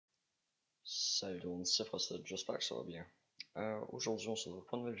Salut tout le monde, c'est Frosted, j'espère que ça va bien. Aujourd'hui on se retrouve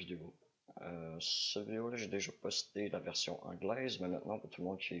pour une nouvelle vidéo. Cette vidéo-là, j'ai déjà posté la version anglaise, mais maintenant pour tout le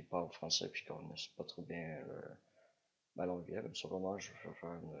monde qui parle français et qui ne connaisse pas trop bien l'anglais, simplement je vais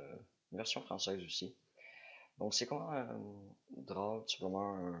faire une version française aussi. Donc c'est comment draw tout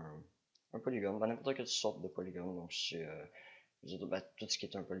simplement un polygone, n'importe quelle sorte de polygone. Donc c'est tout ce qui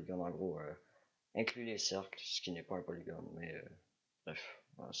est un polygone en gros, inclut les cercles, ce qui n'est pas un polygone, mais bref,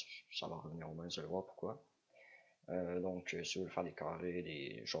 ça va revenir au moins, vous allez voir pourquoi. Donc, si vous voulez faire des carrés,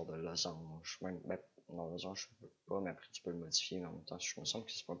 des genres de losanges, même, non, losange, je peux pas, mais après, tu peux le modifier, mais en même temps, je me semble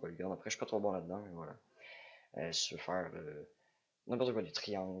que c'est pas un polygone. Après, je suis pas trop bon là-dedans, mais voilà. Si tu veux faire, n'importe quoi, des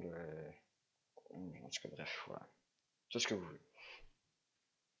triangles, en tout cas, bref, voilà. Tout ce que vous voulez.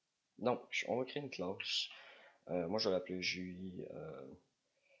 Donc, on va créer une classe. Moi, je vais l'appeler GUI,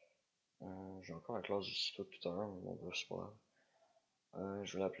 j'ai encore la classe du site tout à l'heure, mais bon, bref, c'est pas grave.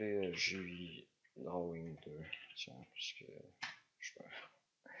 Je vais l'appeler GUI Drawing 2, tiens, puisque je peux...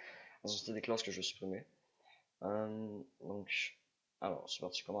 C'était des classes que je vais supprimer. Donc, alors, c'est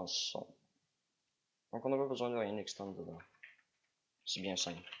parti, commençons. Donc, on n'a pas besoin de rien extendre dedans. C'est bien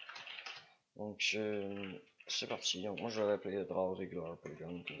simple. Donc, c'est parti. Donc, moi, je vais l'appeler draw regular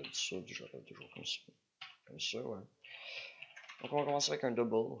polygon, comme d'habitude, je l'appelle toujours comme ça. Comme ça, ouais. Donc, on va commencer avec un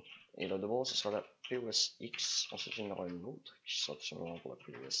double. Et le double, ce sera la POSX. Ensuite, il y en aura une autre, qui sera tout simplement pour la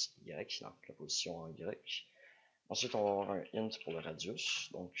POSY, donc la position en Y. Ensuite, on va avoir un int pour le radius,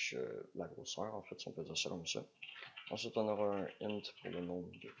 donc la grosseur, en fait, si on peut dire ça comme ça. Ensuite, on aura un int pour le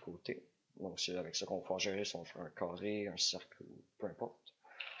nombre de côtés. Donc, c'est avec ça qu'on va pouvoir gérer si on fait un carré, un cercle ou peu importe.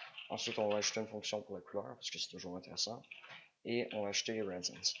 Ensuite, on va ajouter une fonction pour la couleur, parce que c'est toujours intéressant. Et on va ajouter les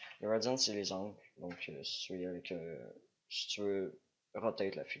radians. Les radians, c'est les angles. Donc, si tu veux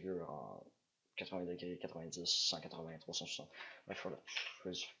rotate la figure en 80 degrés, 90, 180, 360. Bref, voilà.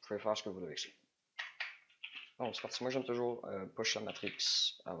 Vous pouvez faire ce que vous voulez avec ça. Donc, c'est parti. Moi, j'aime toujours push la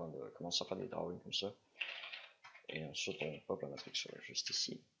matrix avant de commencer à faire des drawings comme ça. Et ensuite, on pop la matrix juste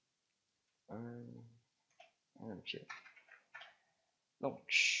ici. Ok.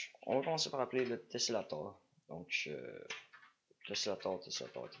 Donc, on va commencer par appeler le tessellator. Donc, tessellator est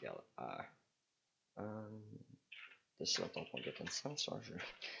égal à tessellator.getInstance, un jeu.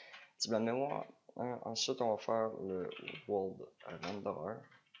 Petit blanc de mémoire. Ensuite, on va faire le world renderer.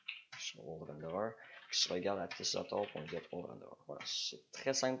 Qui sera égal à tessellator.getWorldRenderer. Voilà, c'est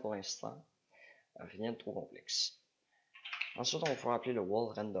très simple pour l'instant. Rien de trop complexe. Ensuite, on va pouvoir appeler le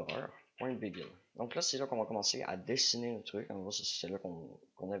world renderer.begin. Donc là, c'est là qu'on va commencer à dessiner le truc. En gros, c'est là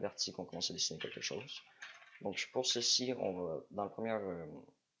qu'on avertit qu'on commence à dessiner quelque chose. Donc pour ceci, on va dans la première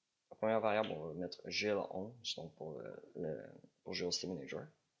variable, on va mettre GL11, donc pour GLState Manager.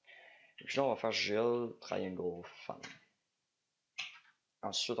 Et puis là, on va faire GL triangle fan.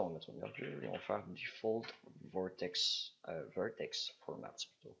 Ensuite, on va mettre une virgule et on va faire default vertex format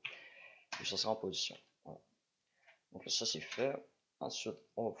plutôt. Et ça sera en position. Voilà. Donc là, ça c'est fait. Ensuite,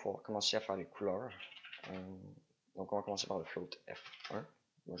 on va pouvoir commencer à faire les couleurs. Donc on va commencer par le float F1.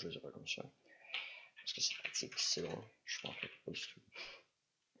 Moi je le dirais comme ça. Parce que c'est pratique, c'est drôle. Je m'en fais pas du tout.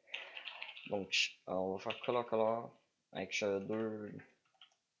 Donc on va faire color avec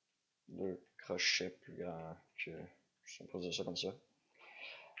deux crochets plus grands que. Je vais poser ça comme ça.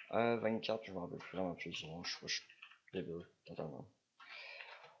 24, je m'en rappelle vraiment plus. Bon, je suis débile, totalement.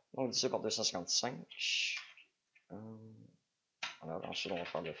 Donc divisé par 255. Alors, ensuite, on va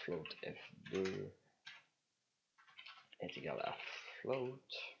faire le float F2 est égal à float.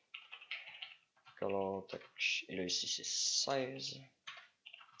 Color, et là ici c'est 16.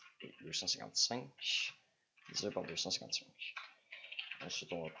 Et 255. Divisé par 255.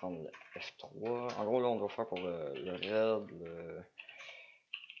 Ensuite, on va prendre le F3. En gros, là, on doit faire pour le red,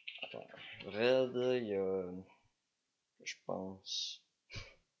 Attends, red, il y a, je pense,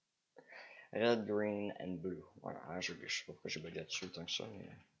 red, green and blue. Voilà, je sais pas pourquoi j'ai bugué dessus autant que ça, mais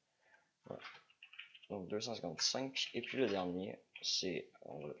voilà. Donc 255, et puis le dernier, c'est,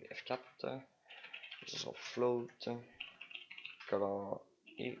 on va l'appeler F4, ce sera float, color,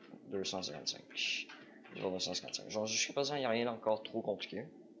 et 255. 255. Genre, jusqu'à présent, il n'y a rien encore trop compliqué.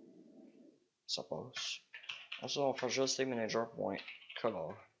 Ça passe. Ensuite, on va faire GLState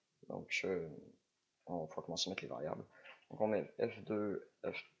Manager.color. Donc, on va pouvoir commencer à mettre les variables. Donc, on met F2,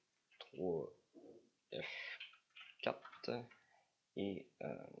 F3, F4 et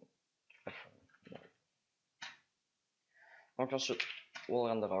F1. Donc, ensuite,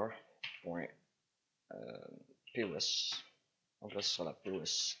 worldRenderer.pos. Donc là, ce sera la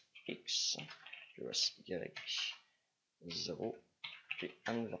POSX, POSY, 0, puis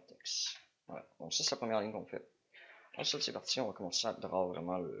un vertex. Voilà. Donc, ça, c'est la première ligne qu'on fait. Ensuite, c'est parti, on va commencer à draw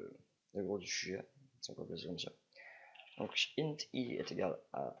vraiment le gros du sujet, si on peut dire comme ça. Donc int i est égal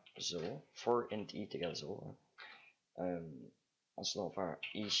à 0, for int i est égal à 0. Hein. Ensuite on va faire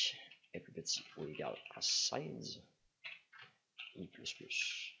i est plus petit ou égal à 16, i plus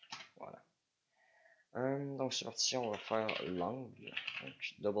plus. Voilà. Donc c'est parti, on va faire l'angle,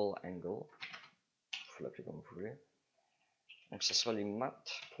 donc double angle, il faut l'appeler comme vous voulez. Donc ce sera les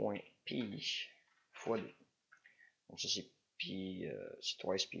math.pi fois 2. Donc ça c'est pi, c'est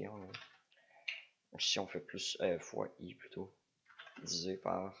twice pi. Hein. Donc si on fait plus, fois i plutôt, divisé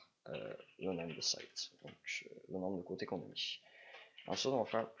par le nombre de sites, donc le nombre de côtés qu'on a mis. Ensuite on va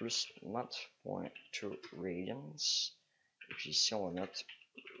faire plus math.toRadians, et puis ici on va mettre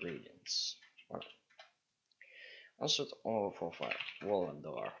radians. Voilà. Ensuite, on va pouvoir faire $.pos.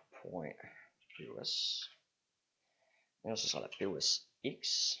 Et là, ce sera la POS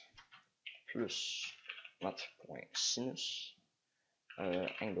X plus math.sinus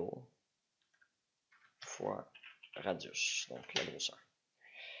angle fois radius, donc la grosseur.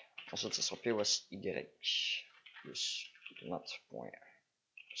 Ensuite, ce sera POS Y plus math.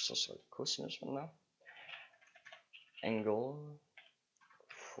 Ça sera le cosinus maintenant. Angle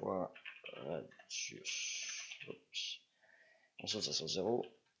fois radius. Oups. Ensuite, ça sera 0.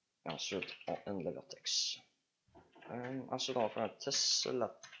 Et ensuite, on end la vertex. Ensuite, on va faire un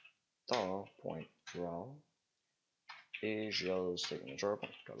tessellator.draw et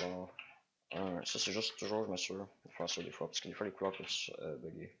gel.signature.color. Ça, c'est juste toujours, je m'assure de faire ça des fois, parce que des fois, les couleurs peuvent se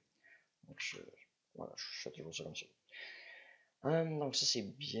bugger. Donc, voilà, je fais toujours ça comme ça. Donc, ça, c'est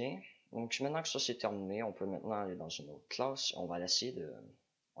bien. Donc, maintenant que ça, c'est terminé, on peut maintenant aller dans une autre classe. On va essayer de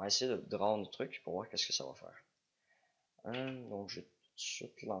draw notre truc pour voir qu'est-ce que ça va faire. Donc, je vais tout de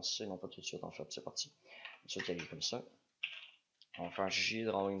suite lancer, non pas tout de suite en fait, c'est parti. Ensuite, il y a comme ça. On va faire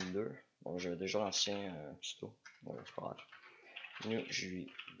JDrawing 2. Bon, j'avais déjà lancé un tuto. Bon, c'est pas grave. New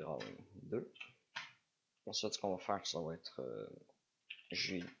JDrawing 2. Ensuite, ce qu'on va faire, ça va être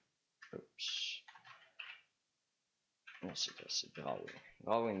Oups. Non, c'est Drawing.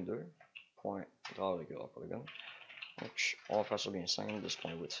 Drawing 2. Point draw regular polygon. Donc, on va faire ça bien simple.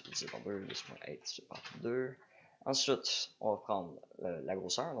 2.8 divisé par 2. 2.8 divisé par 2. Ensuite, on va prendre la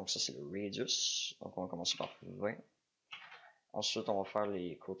grosseur. Donc, ça, c'est le radius. Donc, on va commencer par 20. Ensuite, on va faire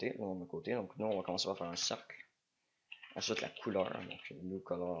les côtés, le nombre de côtés. Donc, nous, on va commencer par faire un cercle. Ensuite, la couleur. Donc, new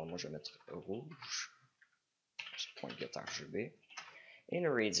color, moi, je vais mettre rouge. Point get RGB. Et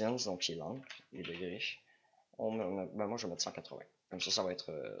le radians, donc, qui est l'angle, les degrés. Moi, je vais mettre 180. Comme ça, ça va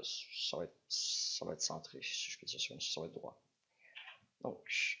être centré, si je peux dire ça. Ça va être droit.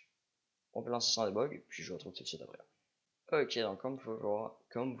 Donc, on peut lancer sans debug, puis je vous retrouve tout de suite après. Ok, donc comme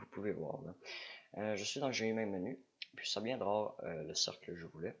vous pouvez voir, là, je suis dans le GUI menu, puis ça viendra le cercle que je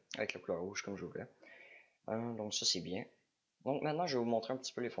voulais, avec la couleur rouge comme je voulais. Donc ça c'est bien. Donc maintenant je vais vous montrer un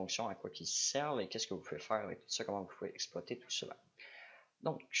petit peu les fonctions, à quoi ils servent et qu'est-ce que vous pouvez faire avec tout ça, comment vous pouvez exploiter tout cela.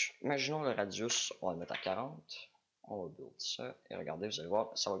 Donc, imaginons le radius, on va le mettre à 40, on va build ça, et regardez, vous allez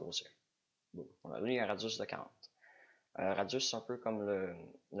voir, ça va grossir. Bon, on a donné un radius de 40. Radius c'est un peu comme le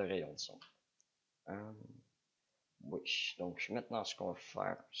rayon, disons. Oui, donc maintenant ce qu'on va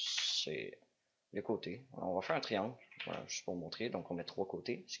faire, c'est les côtés. On va faire un triangle, voilà, juste pour vous montrer. Donc on met 3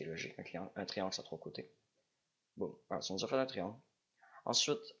 côtés, ce qui est logique, un triangle ça a 3 côtés. Bon, voilà, ça nous a fait un triangle.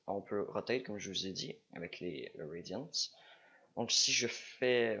 Ensuite, on peut rotate, comme je vous ai dit, avec le radians. Donc si je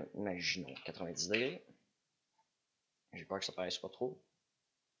fais, imaginons, 90 degrés, j'ai peur que ça paraisse pas trop.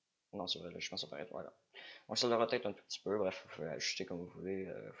 Non, c'est vrai, logiquement ça paraît, voilà. Donc ça le rotate un tout petit peu, bref, vous pouvez ajuster comme vous voulez.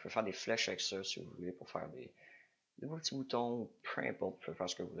 Vous pouvez faire des flèches avec ça, si vous voulez, pour faire des petits boutons, peu importe, vous pouvez faire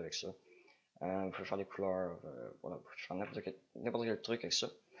ce que vous voulez avec ça. Vous pouvez faire des couleurs, voilà, vous pouvez faire n'importe quel truc avec ça.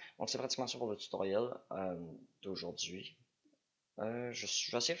 Donc c'est pratiquement ça pour le tutoriel d'aujourd'hui.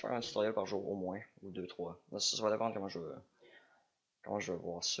 Je vais essayer de faire un tutoriel par jour au moins, ou 2-3. Ça va dépendre comment je vais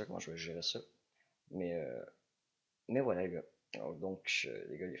voir ça, comment je vais gérer ça. Mais voilà les gars. Donc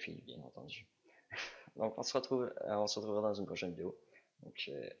les gars, les filles, bien entendu. Donc on se retrouvera dans une prochaine vidéo.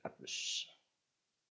 Donc à plus.